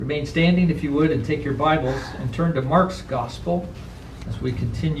Remain standing if you would and take your Bibles and turn to Mark's Gospel as we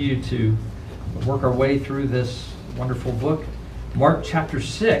continue to work our way through this wonderful book. Mark chapter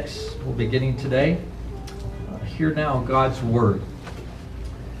 6, we'll be beginning today. Hear now God's Word.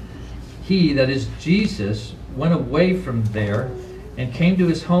 He, that is Jesus, went away from there and came to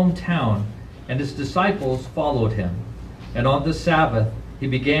his hometown, and his disciples followed him. And on the Sabbath he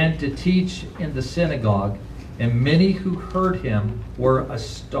began to teach in the synagogue, and many who heard him were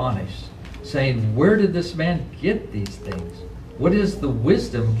astonished, saying, "Where did this man get these things? What is the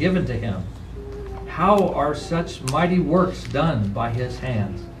wisdom given to him? How are such mighty works done by his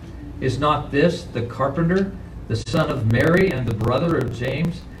hands? Is not this the carpenter, the son of Mary, and the brother of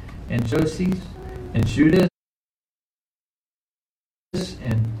James, and Joses, and Judas,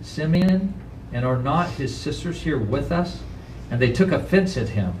 and Simeon? And are not his sisters here with us?" And they took offense at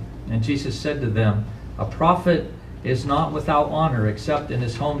him. And Jesus said to them, "A prophet is not without honor except in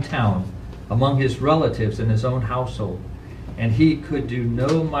his hometown, among his relatives and his own household." And he could do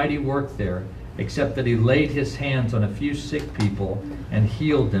no mighty work there, except that he laid his hands on a few sick people and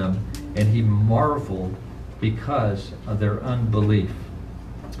healed them. And he marveled because of their unbelief.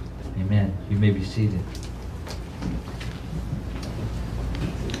 Amen. You may be seated.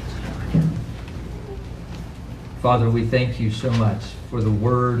 Father, we thank you so much for the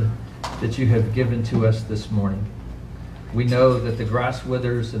word that you have given to us this morning. We know that the grass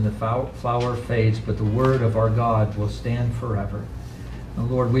withers and the flower fades, but the word of our God will stand forever.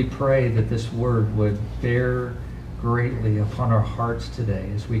 And Lord, we pray that this word would bear greatly upon our hearts today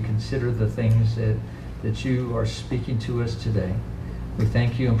as we consider the things that you are speaking to us today. We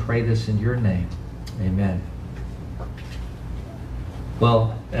thank you and pray this in your name. Amen.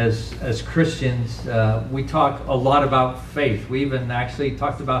 Well, as Christians, we talk a lot about faith. We even actually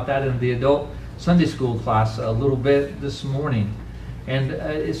talked about that in the adult Sunday school class a little bit this morning. And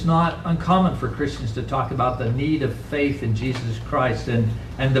it's not uncommon for Christians to talk about the need of faith in Jesus Christ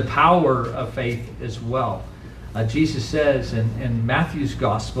and the power of faith as well. Jesus says in Matthew's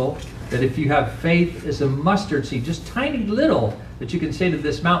Gospel that if you have faith as a mustard seed, just tiny little, that you can say to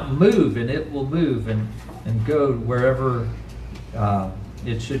this mountain, "Move," and it will move and go wherever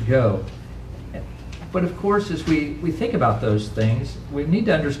it should go. But of course, as we think about those things, we need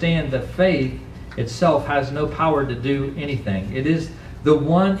to understand that faith itself has no power to do anything. It is the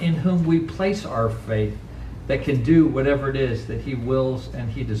one in whom we place our faith that can do whatever it is that he wills and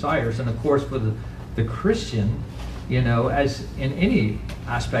he desires. And of course, for the Christian, as in any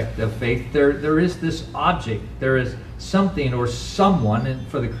aspect of faith, there is this object, there is something or someone, and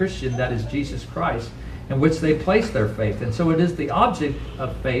for the Christian, that is Jesus Christ, in which they place their faith. And so it is the object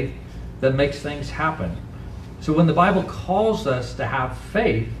of faith that makes things happen. So when the Bible calls us to have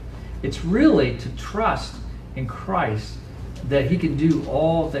faith, it's really to trust in Christ that he can do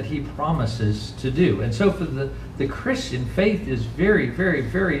all that he promises to do. And so for the Christian, faith is very, very,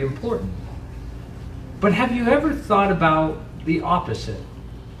 very important. But have you ever thought about the opposite?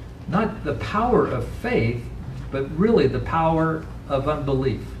 Not the power of faith, but really the power of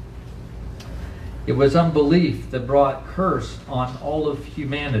unbelief. It was unbelief that brought curse on all of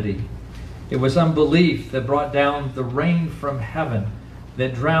humanity. It was unbelief that brought down the rain from heaven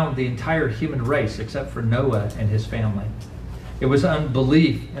that drowned the entire human race except for Noah and his family. It was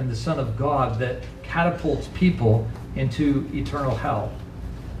unbelief in the Son of God that catapults people into eternal hell.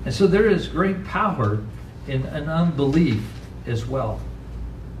 And so there is great power in an unbelief as well.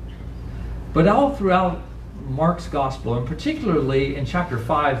 But all throughout Mark's Gospel, and particularly in chapter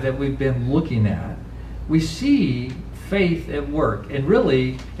 5 that we've been looking at, we see faith at work. And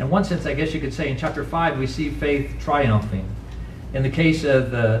really, in one sense, I guess you could say in chapter 5, we see faith triumphing. In the case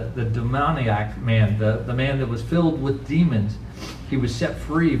of the demoniac man, the man that was filled with demons, he was set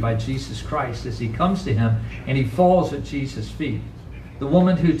free by Jesus Christ as he comes to him and he falls at Jesus' feet. The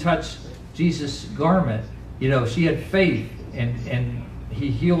woman who touched Jesus' garment, she had faith and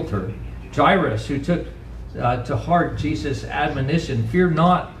he healed her. Jairus, who took to heart Jesus' admonition, "Fear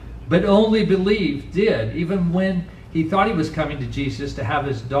not, but only believe," did, even when he thought he was coming to Jesus to have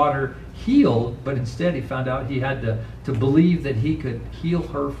his daughter healed, but instead he found out he had to believe that he could heal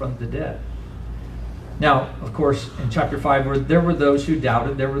her from the dead. Now, of course, in chapter 5, there were those who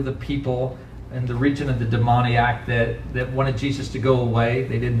doubted. There were the people in the region of the demoniac that wanted Jesus to go away.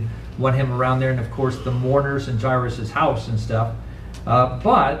 They didn't want him around there. And of course, the mourners in Jairus' house and stuff.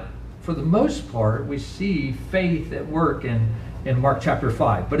 But for the most part, we see faith at work in Mark chapter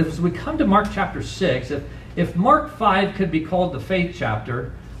 5. But as we come to Mark chapter 6, if Mark 5 could be called the faith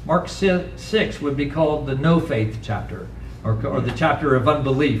chapter, Mark 6 would be called the no faith chapter, or the chapter of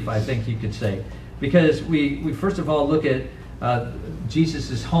unbelief, I think you could say. Because we first of all look at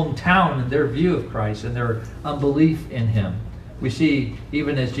Jesus' hometown and their view of Christ and their unbelief in him. We see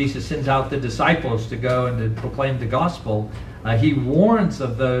even as Jesus sends out the disciples to go and to proclaim the gospel, he warns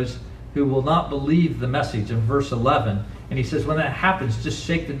of those who will not believe the message in verse 11. And he says, when that happens, just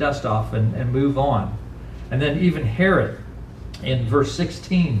shake the dust off and move on. And then even Herod in verse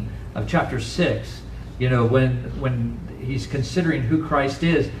 16 of chapter 6, when he's considering who Christ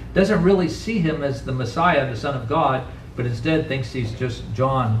is, doesn't really see him as the Messiah, the Son of God, but instead thinks he's just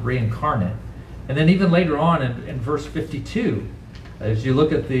John reincarnate. And then even later on in verse 52, as you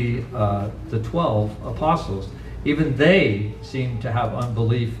look at the 12 apostles, even they seem to have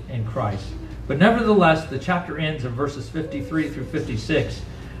unbelief in Christ. But nevertheless, the chapter ends in verses 53 through 56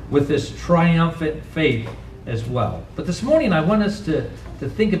 with this triumphant faith as well. But this morning I want us to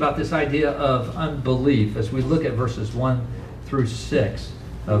think about this idea of unbelief as we look at verses 1 through 6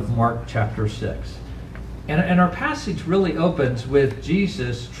 of Mark chapter 6. And our passage really opens with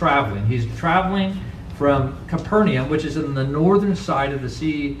Jesus traveling. He's traveling from Capernaum, which is in the northern side of the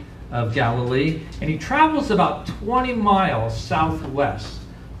Sea of Galilee, and he travels about 20 miles southwest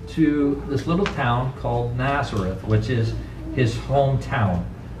to this little town called Nazareth, which is his hometown.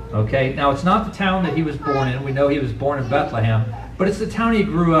 Okay, now it's not the town that he was born in. We know he was born in Bethlehem, but it's the town he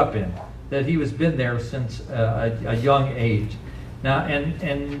grew up in, that he has been there since a young age. Now,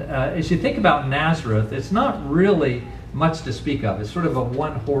 and as you think about Nazareth, it's not really much to speak of. It's sort of a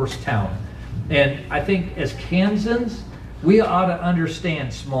one-horse town. And I think as Kansans, we ought to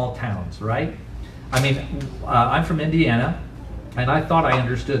understand small towns, right? I mean, I'm from Indiana, and I thought I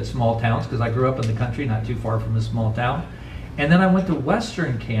understood small towns because I grew up in the country not too far from a small town. And then I went to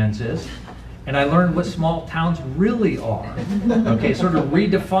western Kansas, and I learned what small towns really are. Okay, sort of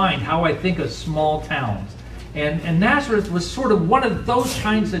redefined how I think of small towns. And Nazareth was sort of one of those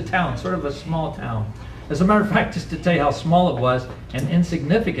kinds of towns, sort of a small town. As a matter of fact, just to tell you how small it was and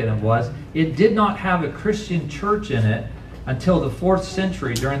insignificant it was, it did not have a Christian church in it until the 4th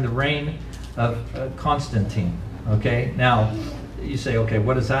century during the reign of Constantine. Okay, now you say, okay,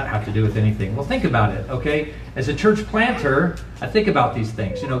 what does that have to do with anything? Well, think about it, okay? As a church planter, I think about these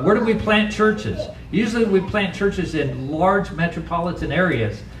things. Where do we plant churches? Usually we plant churches in large metropolitan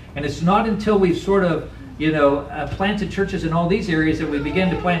areas, and it's not until we've sort of planted churches in all these areas that we begin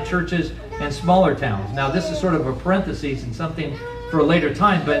to plant churches in smaller towns. Now, this is sort of a parenthesis and something for a later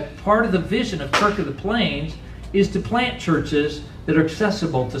time, but part of the vision of Kirk of the Plains is to plant churches that are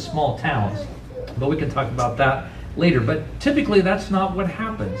accessible to small towns. But we can talk about that later. But typically, that's not what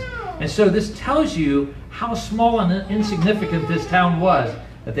happens. And so this tells you how small and insignificant this town was,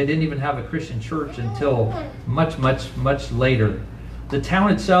 that they didn't even have a Christian church until much, much, much later. The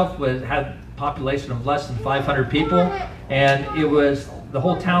town itself had population of less than 500 people, and the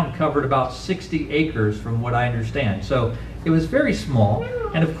whole town covered about 60 acres from what I understand. So it was very small.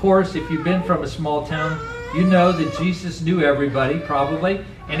 And of course, if you've been from a small town, you know that Jesus knew everybody probably,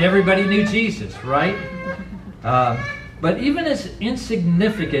 and everybody knew Jesus, right? But even as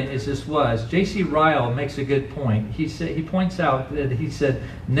insignificant as this was, J.C. Ryle makes a good point. He points out that he said,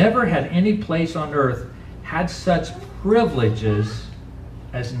 never had any place on earth had such privileges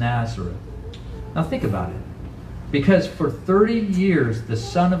as Nazareth. Now think about it. Because for 30 years, the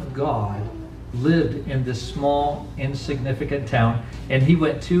Son of God lived in this small, insignificant town, and he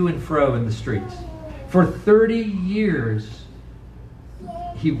went to and fro in the streets. For 30 years,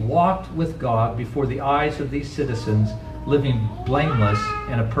 he walked with God before the eyes of these citizens, living blameless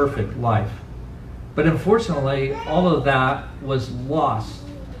in a perfect life. But unfortunately, all of that was lost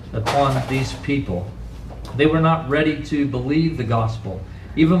upon these people. They were not ready to believe the gospel,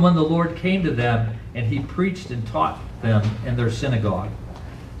 even when the Lord came to them and he preached and taught them in their synagogue.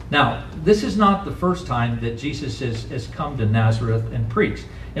 Now, this is not the first time that Jesus has come to Nazareth and preached.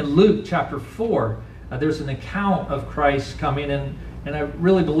 In Luke chapter 4, there's an account of Christ coming in, and I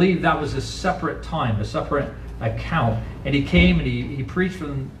really believe that was a separate time, a separate account. And he came and he preached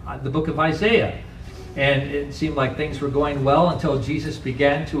from the book of Isaiah. And it seemed like things were going well until Jesus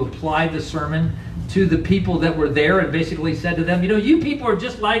began to apply the sermon to the people that were there and basically said to them, you people are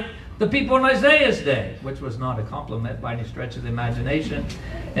just like the people in Isaiah's day, which was not a compliment by any stretch of the imagination.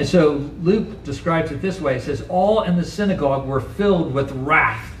 And so Luke describes it this way. It says, all in the synagogue were filled with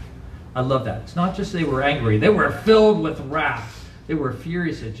wrath. I love that. It's not just they were angry. They were filled with wrath. They were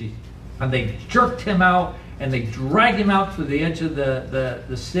furious at Jesus. And they jerked him out and they dragged him out to the edge of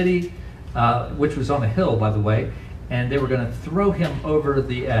the city, which was on a hill, by the way, and they were going to throw him over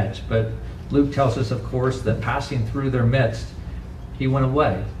the edge. But Luke tells us, of course, that passing through their midst, he went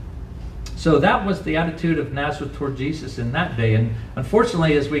away. So that was the attitude of Nazareth toward Jesus in that day. And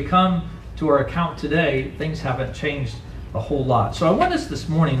unfortunately, as we come to our account today, things haven't changed a whole lot. So I want us this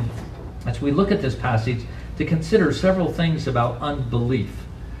morning, as we look at this passage, to consider several things about unbelief.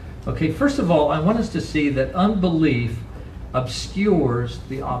 Okay, first of all, I want us to see that unbelief obscures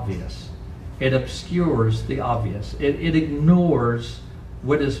the obvious. It obscures the obvious. It ignores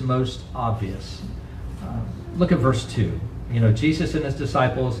what is most obvious. Look at verse 2. You know, Jesus and his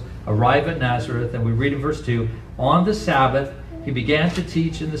disciples arrive at Nazareth, and we read in verse 2, on the Sabbath, he began to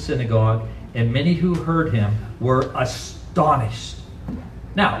teach in the synagogue, and many who heard him were astonished.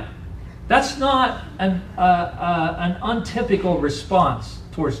 Now, that's not an untypical response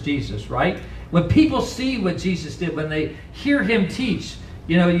towards Jesus, right? When people see what Jesus did, when they hear him teach,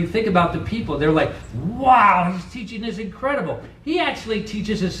 you know, you think about the people, they're like, wow, his teaching is incredible. He actually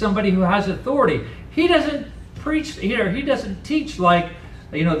teaches as somebody who has authority. He doesn't preach here. He doesn't teach like,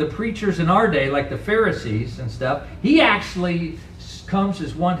 you know, the preachers in our day, like the Pharisees and stuff. He actually comes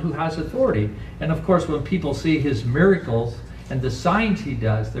as one who has authority. And of course, when people see his miracles and the signs he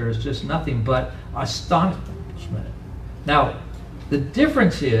does, there is just nothing but astonishment. Now, the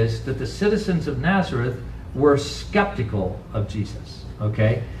difference is that the citizens of Nazareth were skeptical of Jesus,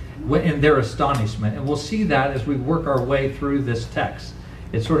 okay, in their astonishment. And we'll see that as we work our way through this text.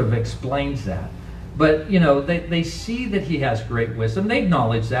 It sort of explains that. But, you know, they see that he has great wisdom. They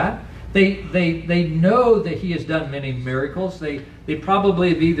acknowledge that. They know that he has done many miracles. They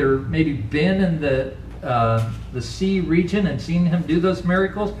probably have either maybe been in the sea region and seen him do those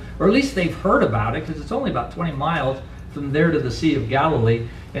miracles, or at least they've heard about it, because it's only about 20 miles from there to the Sea of Galilee.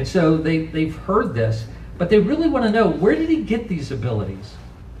 And so they've heard this, but they really want to know, where did he get these abilities?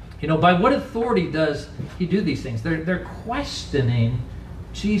 You know, by what authority does he do these things? They're questioning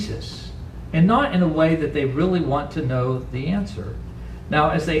Jesus, and not in a way that they really want to know the answer.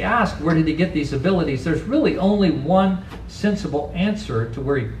 Now, as they ask, where did he get these abilities? There's really only one sensible answer to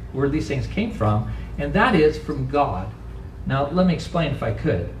where these things came from, and that is from God. Now, let me explain if I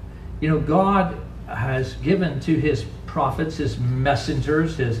could. You know, God has given to his prophets, his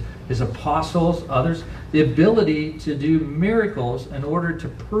messengers, his apostles, others, the ability to do miracles in order to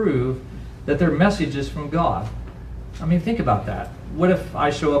prove that their message is from God. I mean, think about that. What if I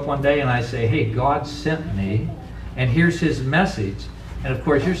show up one day and I say, hey, God sent me, and here's his message. And of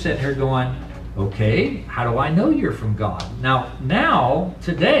course, you're sitting here going, okay, how do I know you're from God? Now,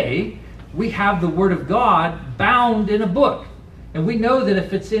 today, we have the Word of God bound in a book. And we know that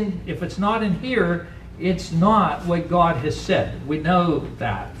if it's not in here, it's not what God has said. We know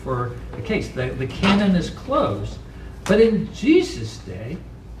that for the case. The canon is closed. But in Jesus' day,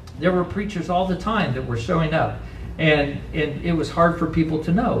 there were preachers all the time that were showing up. And it was hard for people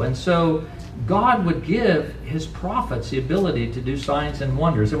to know. And so God would give his prophets the ability to do signs and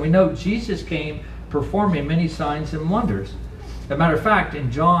wonders. And we know Jesus came performing many signs and wonders. As a matter of fact,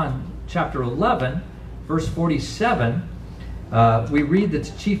 in John chapter 11, verse 47, we read that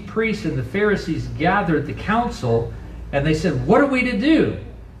the chief priests and the Pharisees gathered the council, and they said, what are we to do?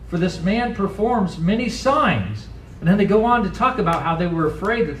 For this man performs many signs. And then they go on to talk about how they were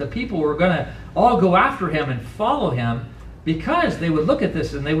afraid that the people were going to all go after him and follow him, because they would look at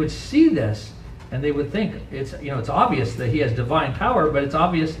this and they would see this and they would think it's obvious that he has divine power, but it's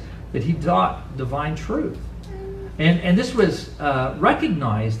obvious that he taught divine truth. And this was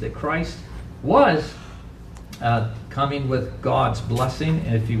recognized that Christ was coming with God's blessing,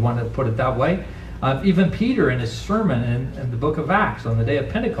 if you want to put it that way. Even Peter, in his sermon in the book of Acts on the day of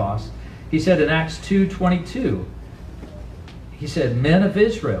Pentecost, he said in Acts 2:22, he said, men of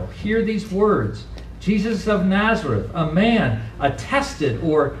Israel, hear these words. Jesus of Nazareth, a man attested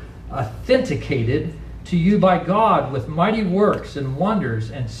or authenticated to you by God with mighty works and wonders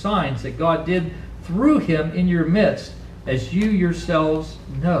and signs that God did through him in your midst, as you yourselves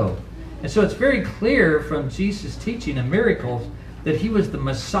know. And so it's very clear from Jesus' teaching and miracles that he was the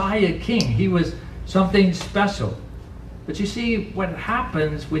Messiah King. He was something special. But you see, what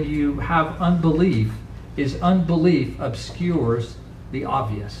happens when you have unbelief is unbelief obscures the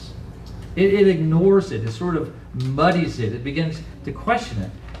obvious. It ignores it. It sort of muddies it. It begins to question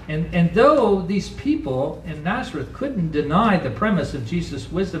it. And though these people in Nazareth couldn't deny the premise of Jesus'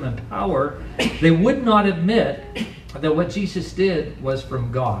 wisdom and power, they would not admit that what Jesus did was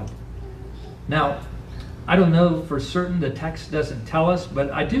from God. Now, I don't know for certain, the text doesn't tell us,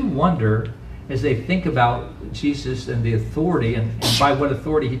 but I do wonder, as they think about Jesus and the authority and by what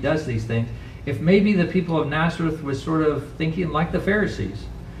authority he does these things, if maybe the people of Nazareth was sort of thinking like the Pharisees.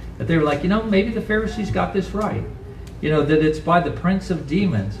 That they were like, maybe the Pharisees got this right. That it's by the prince of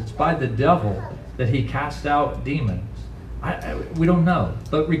demons, it's by the devil that he cast out demons. We don't know.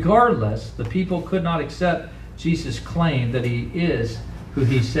 But regardless, the people could not accept Jesus' claim that he is who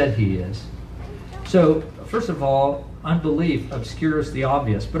he said he is. So, first of all, unbelief obscures the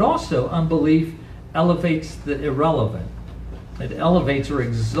obvious, but also unbelief elevates the irrelevant. It elevates or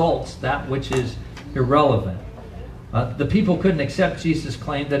exalts that which is irrelevant. The people couldn't accept Jesus'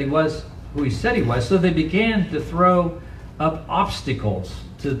 claim that he was who he said he was, so they began to throw up obstacles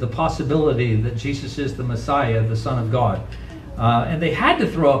to the possibility that Jesus is the Messiah, the Son of God. And they had to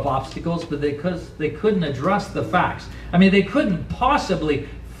throw up obstacles, but because they couldn't address the facts. I mean, they couldn't possibly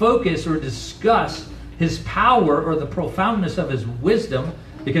focus or discuss his power or the profoundness of his wisdom,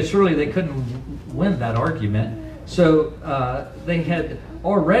 because surely they couldn't win that argument. So they had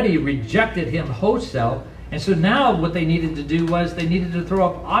already rejected him wholesale, and so now what they needed to do was they needed to throw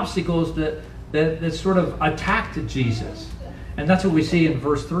up obstacles that sort of attacked Jesus. And that's what we see in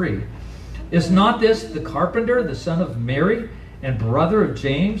verse 3. Is not this the carpenter, the son of Mary, and brother of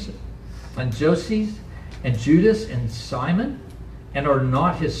James, and Joses, and Judas, and Simon? And are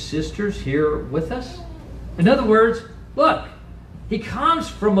not his sisters here with us? In other words, look, he comes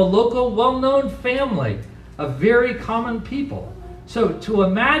from a local, well-known family of very common people. So to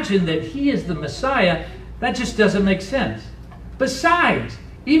imagine that he is the Messiah, that just doesn't make sense. Besides,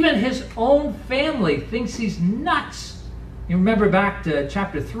 even his own family thinks he's nuts. You remember back to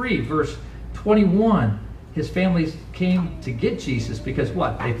chapter 3, verse 21. His family came to get Jesus because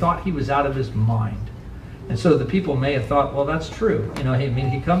what? They thought he was out of his mind. And so the people may have thought, well, that's true. You know, I mean,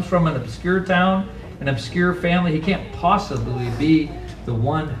 he comes from an obscure town, an obscure family. He can't possibly be the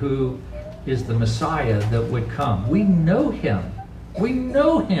one who is the Messiah that would come. We know him. We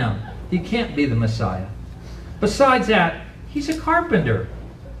know him. He can't be the Messiah. Besides that, he's a carpenter.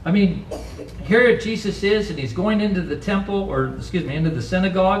 I mean, here Jesus is, and he's going into the temple, or excuse me, into the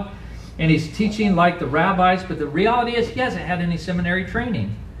synagogue, and he's teaching like the rabbis, but the reality is he hasn't had any seminary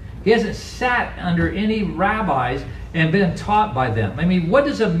training. He hasn't sat under any rabbis and been taught by them. I mean, what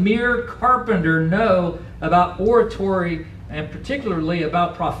does a mere carpenter know about oratory, and particularly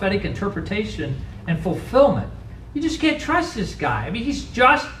about prophetic interpretation and fulfillment? You just can't trust this guy. I mean, he's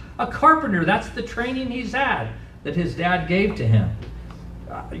just a carpenter. That's the training he's had that his dad gave to him.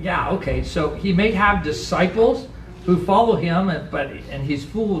 Yeah, okay, so he may have disciples who follow him, and he's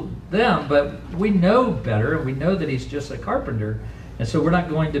fooled them, but we know better, and we know that he's just a carpenter, and so we're not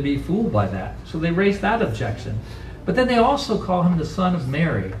going to be fooled by that. So they raise that objection. But then they also call him the son of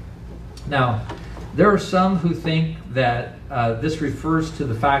Mary. Now, there are some who think that this refers to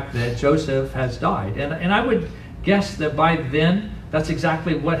the fact that Joseph has died, and I would guess that by then, that's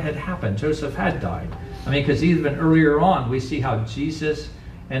exactly what had happened. Joseph had died. I mean, because even earlier on, we see how Jesus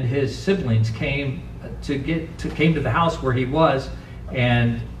and his siblings came to the house where he was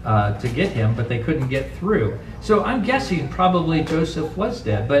and to get him, but they couldn't get through. So I'm guessing probably Joseph was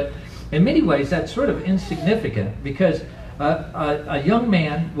dead. But in many ways, that's sort of insignificant, because a young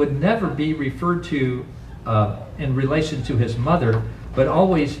man would never be referred to in relation to his mother, but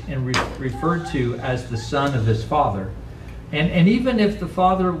always referred to as the son of his father. And even if the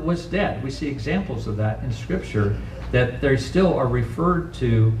father was dead, we see examples of that in Scripture, that they still are referred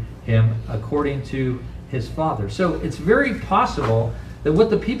to him according to his father. So it's very possible that what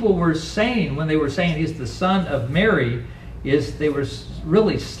the people were saying when they were saying he's the son of Mary is they were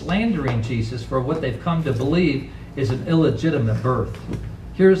really slandering Jesus for what they've come to believe is an illegitimate birth.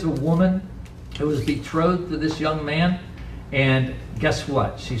 Here's a woman who was betrothed to this young man, and guess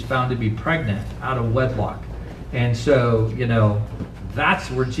what? She's found to be pregnant out of wedlock. And so, you know,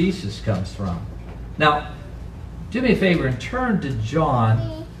 that's where Jesus comes from. Now, do me a favor and turn to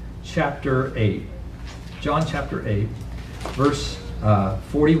John chapter 8. John chapter 8, verse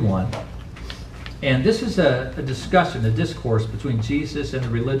 41. And this is a discussion, a discourse between Jesus and the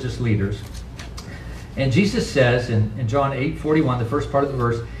religious leaders. And Jesus says in John 8:41, the first part of the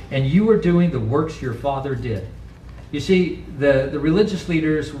verse, "And you are doing the works your father did." You see, the religious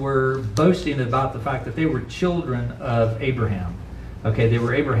leaders were boasting about the fact that they were children of Abraham. Okay, they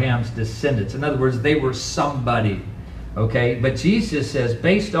were Abraham's descendants. In other words, they were somebody. Okay, but Jesus says,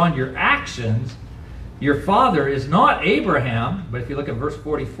 based on your actions, your father is not Abraham, but if you look at verse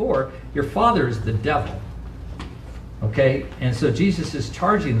 44, your father is the devil. Okay, and so Jesus is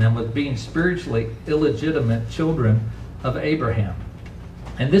charging them with being spiritually illegitimate children of Abraham.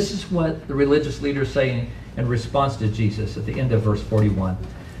 And this is what the religious leaders say in response to Jesus at the end of verse 41.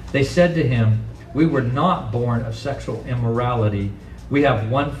 They said to him, "We were not born of sexual immorality. We have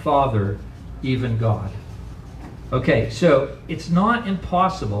one Father, even God." Okay, so it's not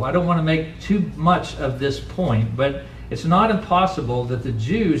impossible. I don't want to make too much of this point, but it's not impossible that the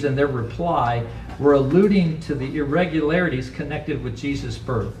Jews in their reply were alluding to the irregularities connected with Jesus'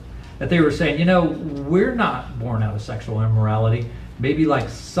 birth. That they were saying, you know, we're not born out of sexual immorality. Maybe like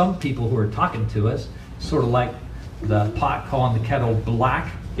some people who are talking to us, sort of like the pot calling the kettle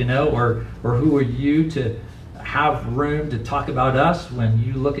black, or who are you to have room to talk about us when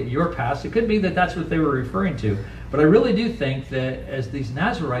you look at your past? It could be that that's what they were referring to. But I really do think that as these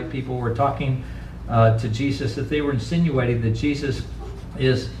Nazarite people were talking to Jesus, that they were insinuating that Jesus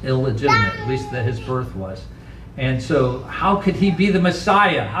is illegitimate, at least that his birth was. And so how could he be the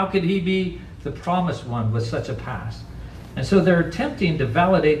Messiah? How could he be the promised one with such a past? And so they're attempting to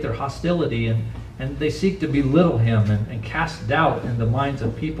validate their hostility, and they seek to belittle him and cast doubt in the minds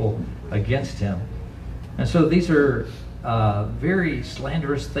of people against him. And so these are very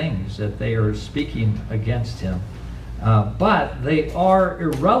slanderous things that they are speaking against him. But they are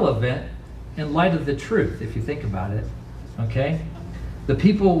irrelevant in light of the truth, if you think about it. Okay? The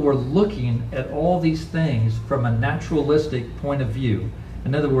people were looking at all these things from a naturalistic point of view.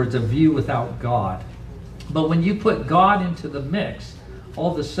 In other words, a view without God. But when you put God into the mix,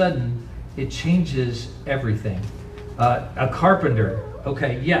 all of a sudden it changes everything. A carpenter,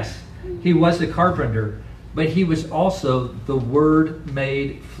 okay, yes, he was a carpenter, but he was also the Word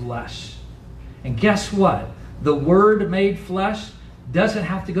made flesh. And guess what? The Word made flesh doesn't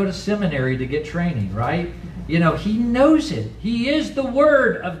have to go to seminary to get training, right? He knows it. He is the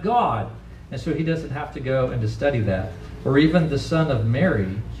Word of God. And so he doesn't have to go and to study that. Or even the son of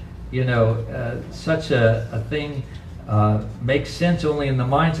Mary, such a thing makes sense only in the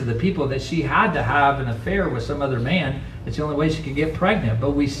minds of the people that she had to have an affair with some other man. It's the only way she could get pregnant.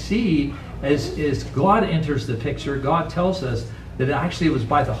 But we see as God enters the picture, God tells us that actually it was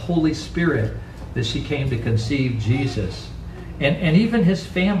by the Holy Spirit that she came to conceive Jesus. And even his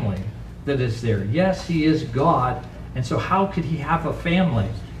family that is there. Yes, he is God. And so how could he have a family?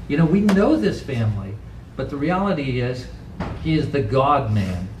 We know this family. But the reality is he is the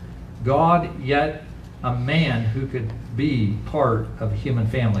God-man. God, yet a man who could be part of a human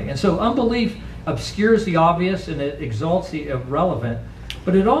family. And so unbelief obscures the obvious and it exalts the irrelevant,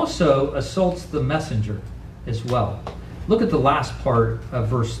 but it also assaults the messenger as well. Look at the last part of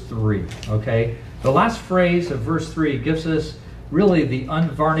verse 3, okay? The last phrase of verse 3 gives us really the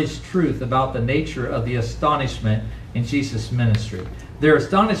unvarnished truth about the nature of the astonishment in Jesus' ministry. Their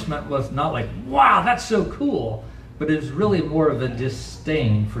astonishment was not like, wow, that's so cool, but it was really more of a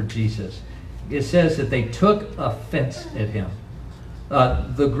disdain for Jesus. It says that they took offense at him.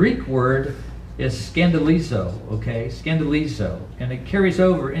 The Greek word is scandalizo, okay? Scandalizo. And it carries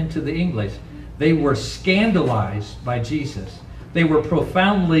over into the English. They were scandalized by Jesus. They were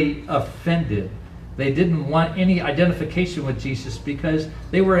profoundly offended. They didn't want any identification with Jesus because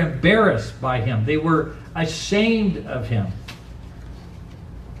they were embarrassed by him. They were ashamed of him.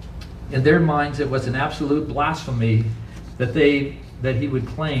 In their minds, it was an absolute blasphemy that he would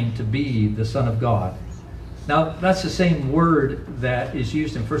claim to be the Son of God. Now, that's the same word that is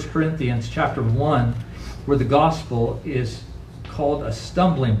used in 1 Corinthians chapter 1, where the gospel is called a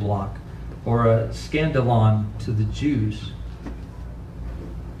stumbling block or a scandalon to the Jews.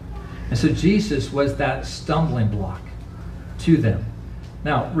 And so Jesus was that stumbling block to them.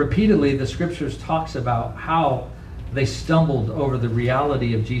 Now, repeatedly, the scriptures talks about how they stumbled over the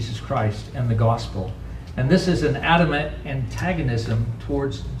reality of Jesus Christ and the gospel. And this is an adamant antagonism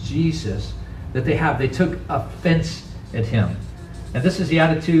towards Jesus that they have. They took offense at him. And this is the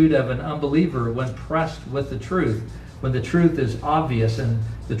attitude of an unbeliever when pressed with the truth. When the truth is obvious and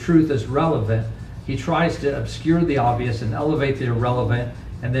the truth is relevant, he tries to obscure the obvious and elevate the irrelevant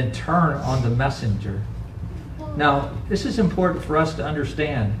and then turn on the messenger. Now, this is important for us to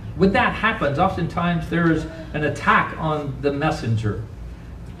understand. When that happens, oftentimes there is an attack on the messenger.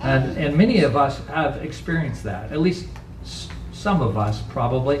 And many of us have experienced that. At least some of us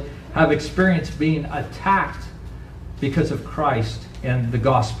probably have experienced being attacked because of Christ and the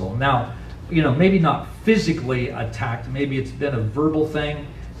gospel. Now, maybe not physically attacked. Maybe it's been a verbal thing.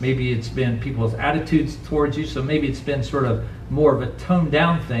 Maybe it's been people's attitudes towards you. So maybe it's been sort of more of a toned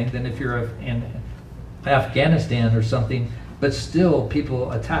down thing than if you're in Afghanistan or something. But still,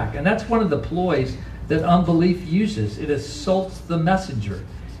 people attack. And that's one of the ploys that unbelief uses. It assaults the messenger.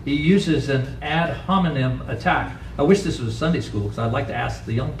 He uses an ad hominem attack. I wish this was Sunday school because I'd like to ask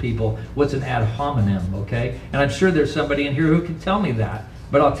the young people what's an ad hominem, okay? And I'm sure there's somebody in here who can tell me that.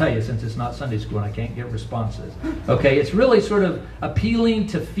 But I'll tell you, since it's not Sunday school and I can't get responses. Okay, it's really sort of appealing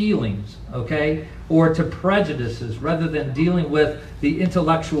to feelings, okay? Or to prejudices rather than dealing with the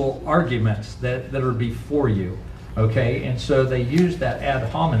intellectual arguments that are before you, okay? And so they use that ad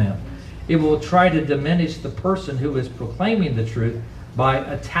hominem. It will try to diminish the person who is proclaiming the truth by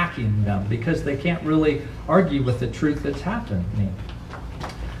attacking them because they can't really argue with the truth that's happening.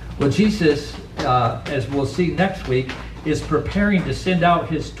 Well, Jesus, as we'll see next week, is preparing to send out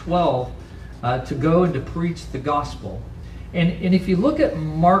his 12 to go and to preach the gospel. And if you look at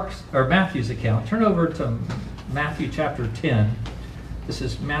Matthew's account, turn over to Matthew chapter 10. This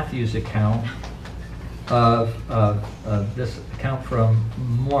is Matthew's account of this account from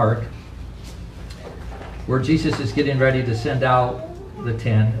Mark, where Jesus is getting ready to send out the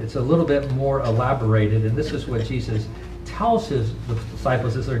 10. It's a little bit more elaborated, and this is what Jesus tells the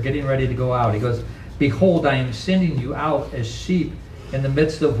disciples as they're getting ready to go out. He goes, "Behold, I am sending you out as sheep in the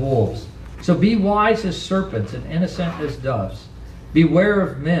midst of wolves. So be wise as serpents and innocent as doves. Beware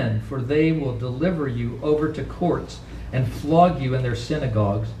of men, for they will deliver you over to courts and flog you in their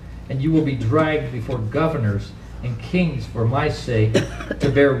synagogues, and you will be dragged before governors and kings for my sake, to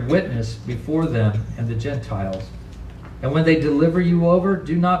bear witness before them and the Gentiles. And when they deliver you over,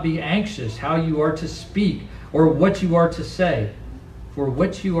 do not be anxious how you are to speak or what you are to say. For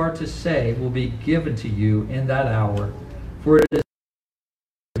what you are to say will be given to you in that hour. For it is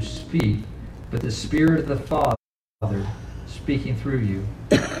you speak, but the Spirit of the Father speaking through you."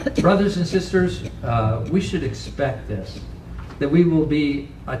 Brothers and sisters, we should expect this, that we will be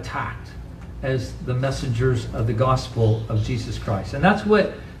attacked as the messengers of the gospel of Jesus Christ. And that's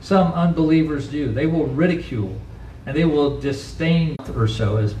what some unbelievers do. They will ridicule and they will disdain or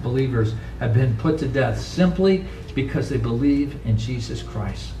so as believers have been put to death simply because they believe in Jesus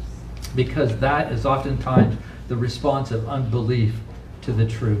Christ. Because that is oftentimes the response of unbelief to the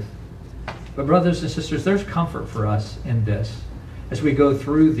truth. But brothers and sisters, there's comfort for us in this. As we go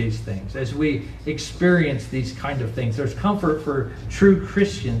through these things, as we experience these kind of things, there's comfort for true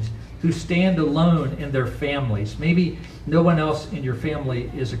Christians who stand alone in their families. Maybe no one else in your family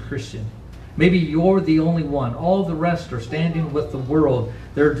is a Christian. Maybe you're the only one. All the rest are standing with the world.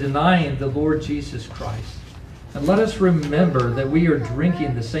 They're denying the Lord Jesus Christ. And let us remember that we are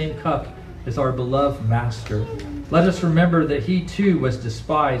drinking the same cup as our beloved Master. Let us remember that he too was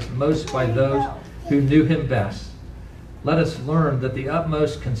despised most by those who knew him best. Let us learn that the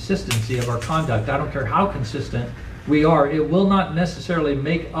utmost consistency of our conduct, I don't care how consistent we are, it will not necessarily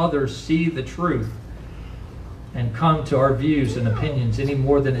make others see the truth and come to our views and opinions any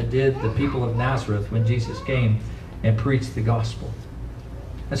more than it did the people of Nazareth when Jesus came and preached the gospel.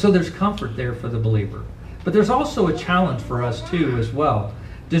 And so there's comfort there for the believer. But there's also a challenge for us too as well.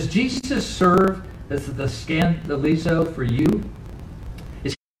 Does Jesus serve as the scandalizo for you?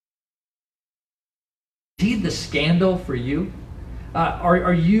 Is he the scandal for you?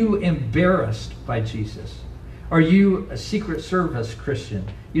 Are you embarrassed by Jesus? Are you a Secret Service Christian?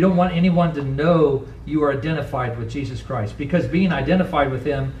 You don't want anyone to know you are identified with Jesus Christ, because being identified with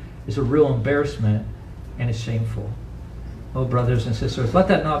him is a real embarrassment and it's shameful. Oh, brothers and sisters, let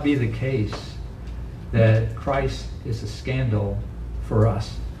that not be the case, that Christ is a scandal for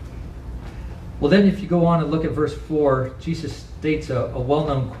us. Well, then if you go on and look at verse 4, Jesus states a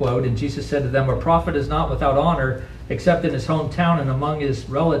well-known quote, and Jesus said to them, "A prophet is not without honor except in his hometown and among his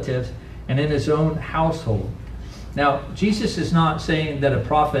relatives and in his own household." Now, Jesus is not saying that a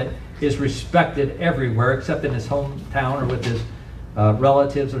prophet is respected everywhere except in his hometown or with his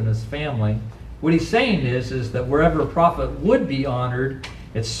relatives or in his family. What he's saying is that wherever a prophet would be honored,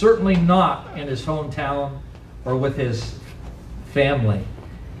 it's certainly not in his hometown or with his family.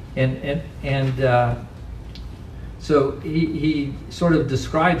 So he sort of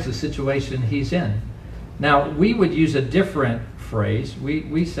describes the situation he's in. Now, we would use a different phrase.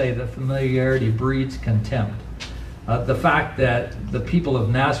 We say that familiarity breeds contempt. The fact that the people of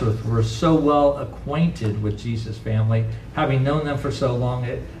Nazareth were so well acquainted with Jesus' family, having known them for so long,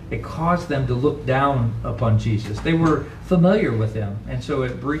 it caused them to look down upon Jesus. They were familiar with him, and so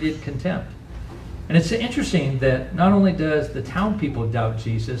it breeded contempt. And it's interesting that not only does the town people doubt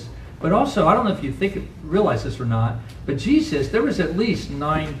Jesus, but also, I don't know if you realize this or not, but Jesus, there was at least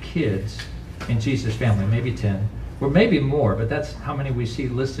 9 kids in Jesus' family, maybe 10. Or maybe more, but that's how many we see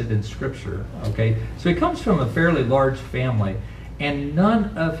listed in Scripture, okay? So he comes from a fairly large family, and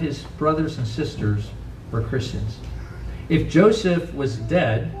none of his brothers and sisters were Christians. If Joseph was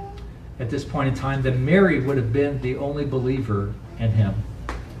dead at this point in time, then Mary would have been the only believer in him.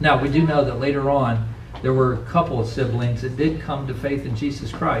 Now, we do know that later on, there were a couple of siblings that did come to faith in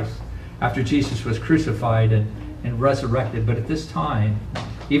Jesus Christ after Jesus was crucified and resurrected, but at this time,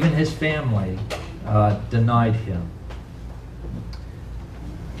 even his family denied him.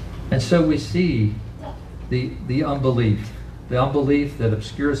 And so we see the unbelief that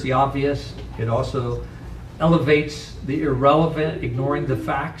obscures the obvious. It also elevates the irrelevant, ignoring the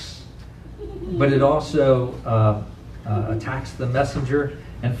facts, but it also attacks the messenger.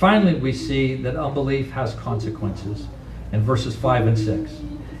 And finally, we see that unbelief has consequences in verses 5 and 6.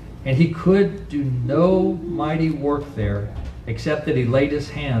 "And he could do no mighty work there except that he laid his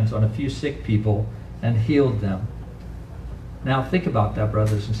hands on a few sick people and healed them. Now think about that,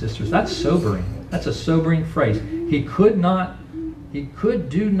 brothers and sisters. That's sobering. That's a sobering phrase. He could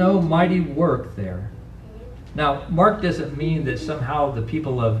do no mighty work there. Now, Mark doesn't mean that somehow the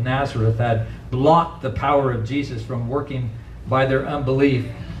people of Nazareth had blocked the power of Jesus from working by their unbelief,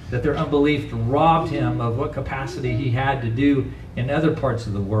 that their unbelief robbed him of what capacity he had to do in other parts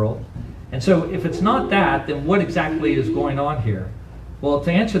of the world. And so if it's not that, then what exactly is going on here? Well,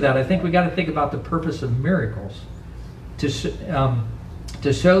 to answer that, I think we got to think about the purpose of miracles. To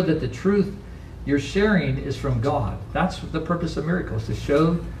show that the truth you're sharing is from God. That's the purpose of miracles, to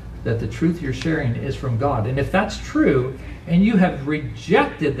show that the truth you're sharing is from God. And if that's true, and you have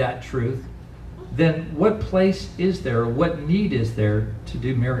rejected that truth, then what place is there, or what need is there to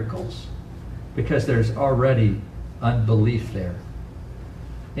do miracles? Because there's already unbelief there.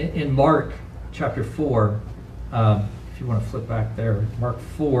 In Mark chapter 4, if you want to flip back there, Mark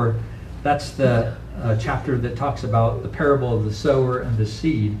 4, that's the chapter that talks about the parable of the sower and the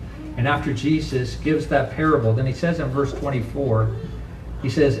seed. And after Jesus gives that parable, then he says in verse 24, he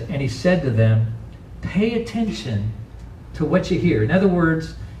says, and he said to them, pay attention to what you hear. In other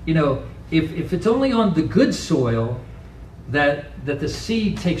words, if it's only on the good soil that the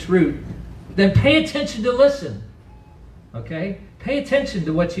seed takes root, then pay attention to listen. Okay? Pay attention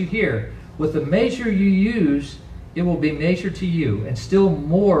to what you hear. With the measure you use, it will be measured to you, and still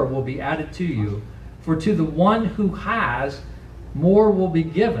more will be added to you. For to the one who has, more will be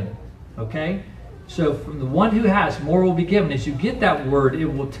given. Okay? So from the one who has, more will be given. As you get that word, it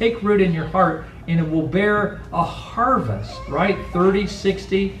will take root in your heart, and it will bear a harvest, right? 30,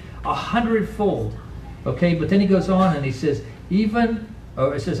 60, 100-fold. Okay? But then he goes on and he says,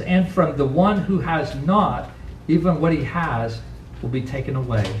 and from the one who has not, even what he has will be taken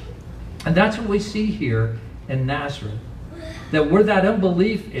away. And that's what we see here in Nazareth. That where that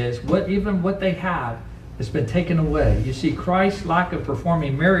unbelief is, even what they have has been taken away. You see, Christ's lack of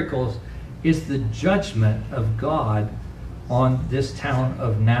performing miracles is the judgment of God on this town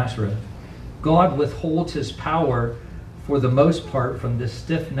of Nazareth. God withholds his power for the most part from this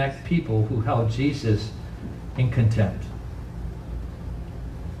stiff-necked people who held Jesus in contempt.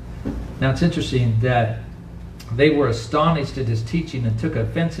 Now it's interesting that they were astonished at his teaching and took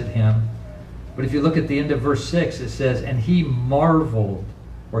offense at him. But if you look at the end of verse 6, it says, and he marveled,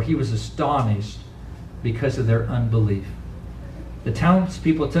 or he was astonished, because of their unbelief. The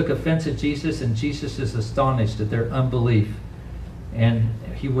townspeople took offense at Jesus, and Jesus is astonished at their unbelief. And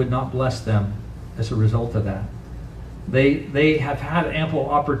he would not bless them as a result of that. They have had ample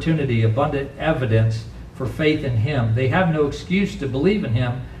opportunity, abundant evidence for faith in him. They have no excuse to believe in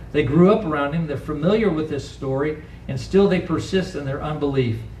him. They grew up around him. They're familiar with this story, and still they persist in their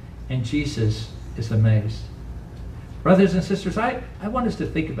unbelief. And Jesus is amazed. Brothers and sisters, I want us to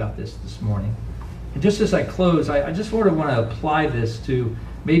think about this morning. And just as I close, I just sort of want to apply this to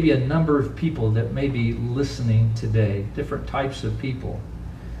maybe a number of people that may be listening today, different types of people.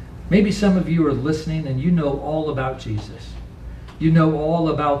 Maybe some of you are listening and you know all about Jesus. You know all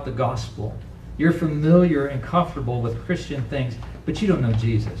about the gospel. You're familiar and comfortable with Christian things, but you don't know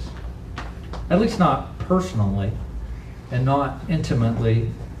Jesus. At least not personally, and not intimately,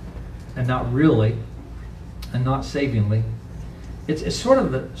 and not really, and not savingly. It's sort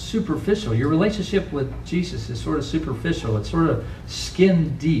of the superficial. Your relationship with Jesus is sort of superficial. It's sort of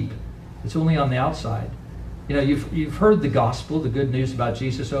skin deep. It's only on the outside. You know, you've heard the gospel, the good news about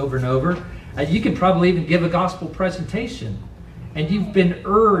Jesus over and over. And you could probably even give a gospel presentation. And you've been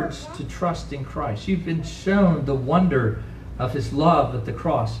urged to trust in Christ. You've been shown the wonder of his love at the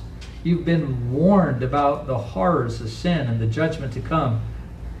cross. You've been warned about the horrors of sin and the judgment to come.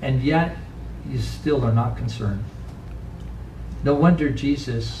 And yet, you still are not concerned. No wonder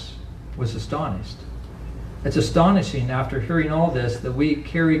Jesus was astonished. It's astonishing after hearing all this that we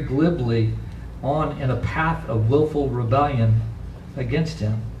carry glibly on in a path of willful rebellion against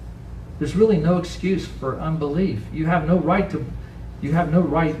him. There's really no excuse for unbelief. You have no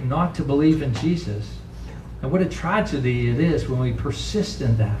right not to believe in Jesus. And what a tragedy it is when we persist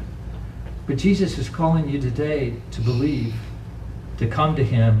in that. But Jesus is calling you today to believe, to come to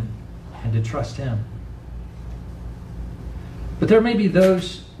him, and to trust him. But there may be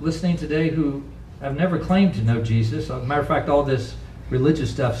those listening today who have never claimed to know Jesus. As a matter of fact, all this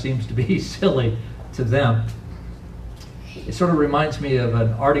religious stuff seems to be silly to them. It sort of reminds me of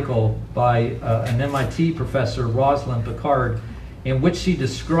an article by an MIT professor, Rosalind Picard, in which she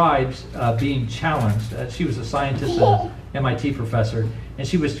describes being challenged. She was a scientist and MIT professor, and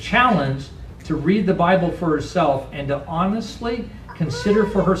she was challenged to read the Bible for herself and to honestly consider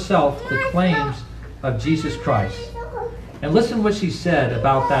for herself the claims of Jesus Christ. And listen what she said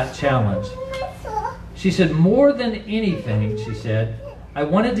about that challenge. She said, more than anything, she said, I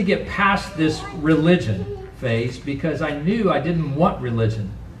wanted to get past this religion phase because I knew I didn't want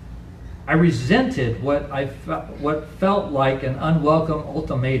religion. I resented what felt like an unwelcome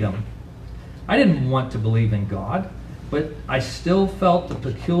ultimatum. I didn't want to believe in God, but I still felt the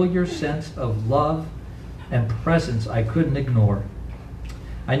peculiar sense of love and presence I couldn't ignore.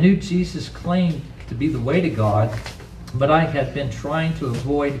 I knew Jesus claimed to be the way to God, but I had been trying to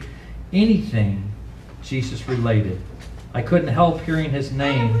avoid anything Jesus related. I couldn't help hearing his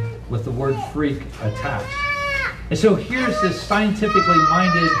name with the word freak attached. And so here's this scientifically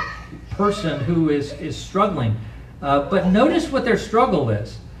minded person who is struggling. But notice what their struggle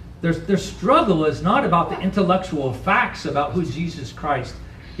is. Their struggle is not about the intellectual facts about who Jesus Christ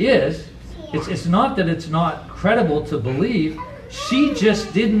is. It's not that it's not credible to believe. She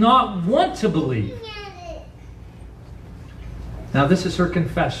just did not want to believe. Now this is her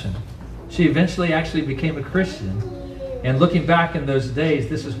confession. She eventually actually became a Christian. And looking back in those days,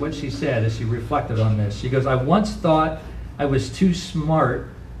 this is what she said as she reflected on this. She goes, I once thought I was too smart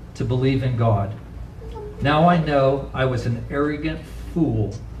to believe in God. Now I know I was an arrogant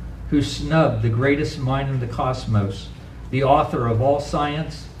fool who snubbed the greatest mind in the cosmos, the author of all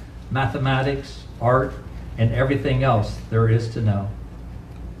science, mathematics, art, and everything else there is to know.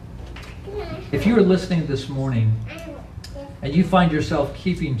 If you are listening this morning and you find yourself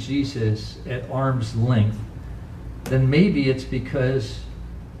keeping Jesus at arm's length, then maybe it's because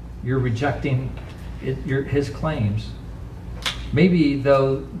you're rejecting his claims. Maybe,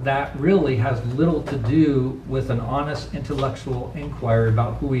 though, that really has little to do with an honest intellectual inquiry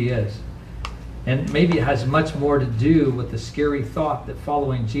about who he is. And maybe it has much more to do with the scary thought that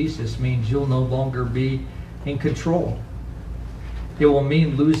following Jesus means you'll no longer be in control. It will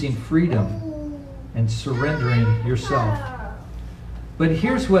mean losing freedom and surrendering yourself. But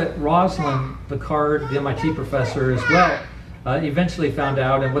here's what Rosalind Picard, the MIT professor as well, eventually found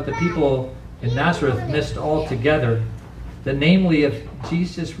out, and what the people in Nazareth missed altogether, that namely, if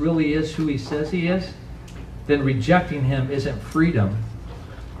Jesus really is who he says he is, then rejecting him isn't freedom,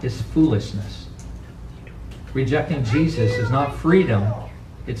 it's foolishness. Rejecting Jesus is not freedom,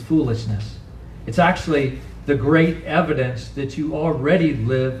 it's foolishness. It's actually the great evidence that you already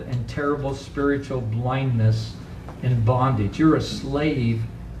live in terrible spiritual blindness and bondage. You're a slave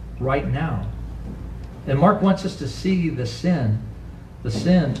right now. And Mark wants us to see the sin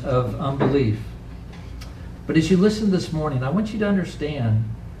of unbelief. But as you listen this morning, I want you to understand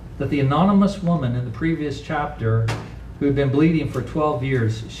that the anonymous woman in the previous chapter who had been bleeding for 12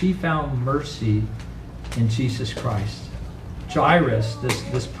 years, she found mercy in Jesus Christ. Jairus,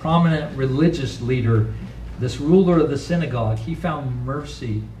 this prominent religious leader, this ruler of the synagogue, he found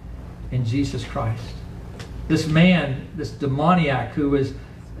mercy in Jesus Christ. This man, this demoniac who is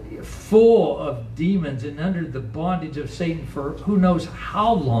full of demons and under the bondage of Satan for who knows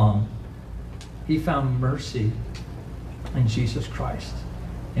how long, he found mercy in Jesus Christ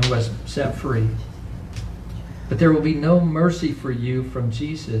and was set free. But there will be no mercy for you from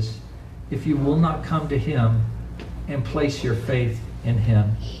Jesus if you will not come to him and place your faith in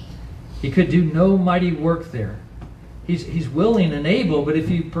him. He could do no mighty work there. He's willing and able, but if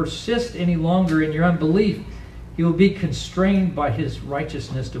you persist any longer in your unbelief, he will be constrained by his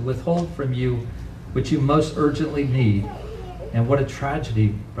righteousness to withhold from you which you most urgently need. And what a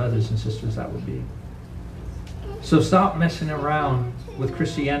tragedy, brothers and sisters, that would be. So stop messing around with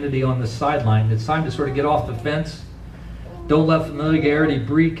Christianity on the sideline. It's time to sort of get off the fence. Don't let familiarity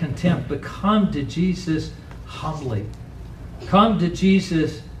breed contempt, but come to Jesus humbly. Come to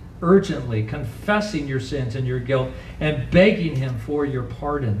Jesus urgently, confessing your sins and your guilt and begging him for your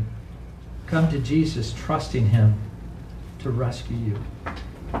pardon. Come to Jesus trusting him to rescue you.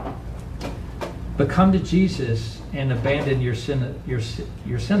 But come to Jesus and abandon your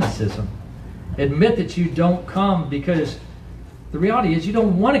cynicism. Admit that you don't come because the reality is you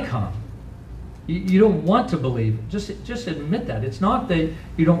don't want to come. You don't want to believe. Just admit that. It's not that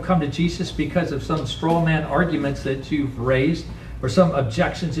you don't come to Jesus because of some straw man arguments that you've raised or some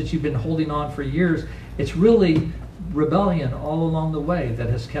objections that you've been holding on for years. It's really rebellion all along the way that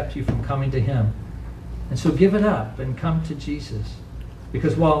has kept you from coming to him. And so give it up and come to Jesus.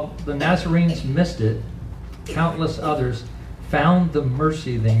 Because while the Nazarenes missed it, countless others found the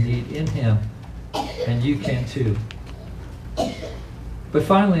mercy they need in him, and you can too. But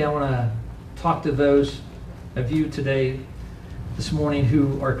finally, I want to talk to those of you today, this morning,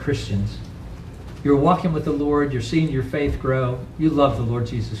 who are Christians. You're walking with the Lord, you're seeing your faith grow, you love the Lord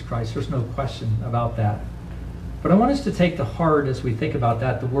Jesus Christ, there's no question about that. But I want us to take to heart, as we think about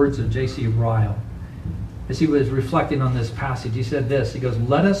that, the words of J.C. Ryle. as he was reflecting on this passage, he said this. He goes,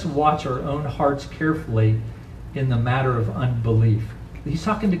 let us watch our own hearts carefully in the matter of unbelief. He's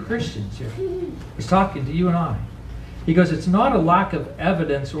talking to Christians here. He's talking to you and I. He goes, it's not a lack of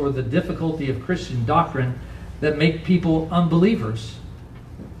evidence or the difficulty of Christian doctrine that make people unbelievers.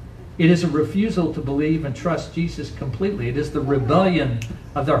 It is a refusal to believe and trust Jesus completely. It is the rebellion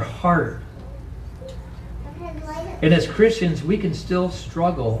of their heart. And as Christians, we can still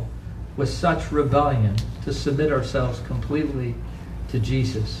struggle with such rebellion to submit ourselves completely to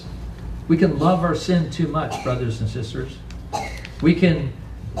Jesus. We can love our sin too much, brothers and sisters. We can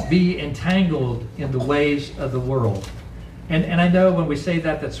be entangled in the ways of the world. And I know when we say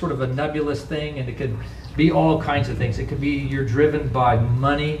that, that's sort of a nebulous thing, and it could be all kinds of things. It could be you're driven by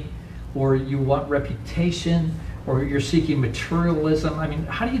money, or you want reputation, or you're seeking materialism. I mean,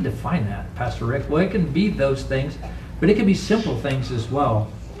 how do you define that, Pastor Rick? Well, it can be those things, but it can be simple things as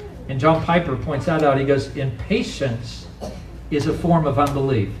well. And John Piper points that out. He goes, impatience is a form of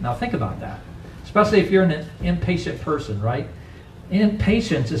unbelief. Now think about that, especially if you're an impatient person, right?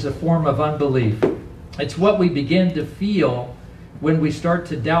 Impatience is a form of unbelief. It's what we begin to feel when we start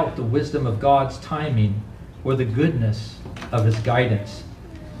to doubt the wisdom of God's timing or the goodness of His guidance.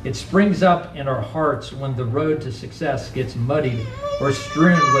 It springs up in our hearts when the road to success gets muddied or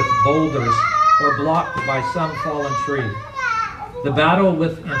strewn with boulders or blocked by some fallen tree. The battle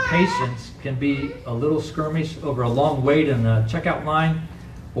with impatience can be a little skirmish over a long wait in a checkout line,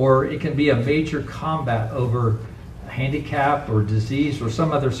 or it can be a major combat over handicap or disease or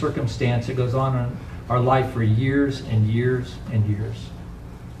some other circumstance that goes on in our life for years and years and years.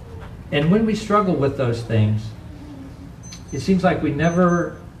 And when we struggle with those things, it seems like we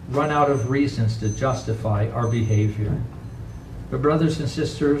never run out of reasons to justify our behavior. But brothers and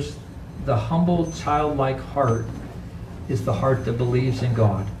sisters, the humble, childlike heart is the heart that believes in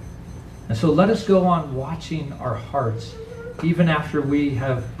God. And so let us go on watching our hearts even after we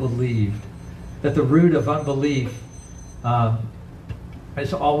have believed, that the root of unbelief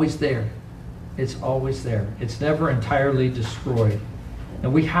is always there. It's always there. It's never entirely destroyed.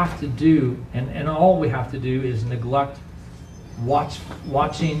 And we have to do, and all we have to do is neglect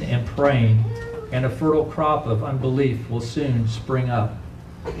watching and praying, and a fertile crop of unbelief will soon spring up.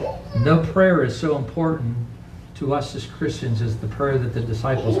 No prayer is so important to us as Christians as the prayer that the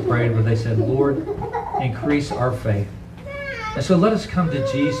disciples prayed, where they said, Lord, increase our faith. And so let us come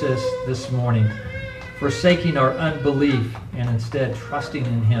to Jesus this morning, forsaking our unbelief and instead trusting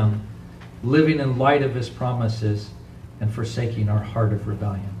in Him, living in light of His promises, and forsaking our heart of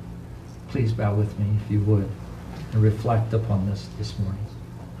rebellion. Please bow with me, if you would, and reflect upon this morning.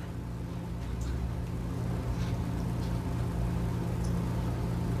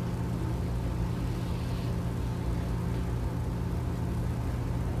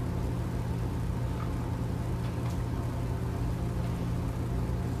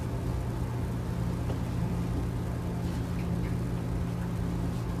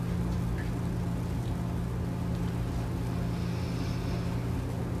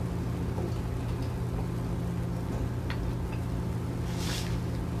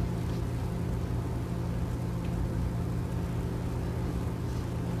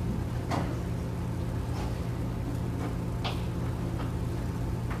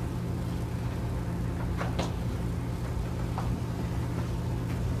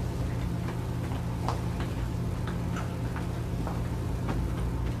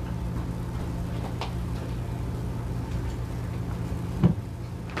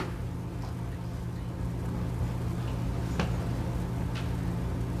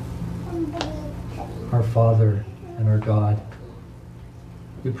 Our Father and our God,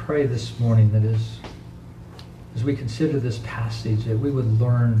 we pray this morning that as we consider this passage, that we would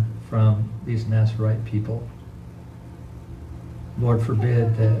learn from these Nazarite people. Lord,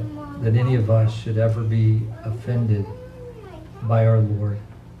 forbid that any of us should ever be offended by our Lord,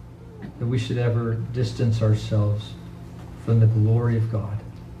 that we should ever distance ourselves from the glory of God,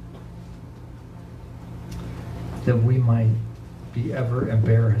 that we might be ever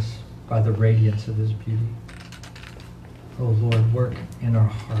embarrassed by the radiance of His beauty. Oh Lord, work in our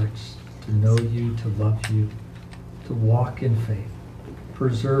hearts to know You, to love You, to walk in faith.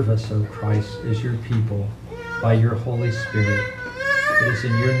 Preserve us, O Christ, as Your people by Your Holy Spirit. It is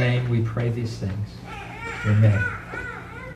in Your name we pray these things. Amen.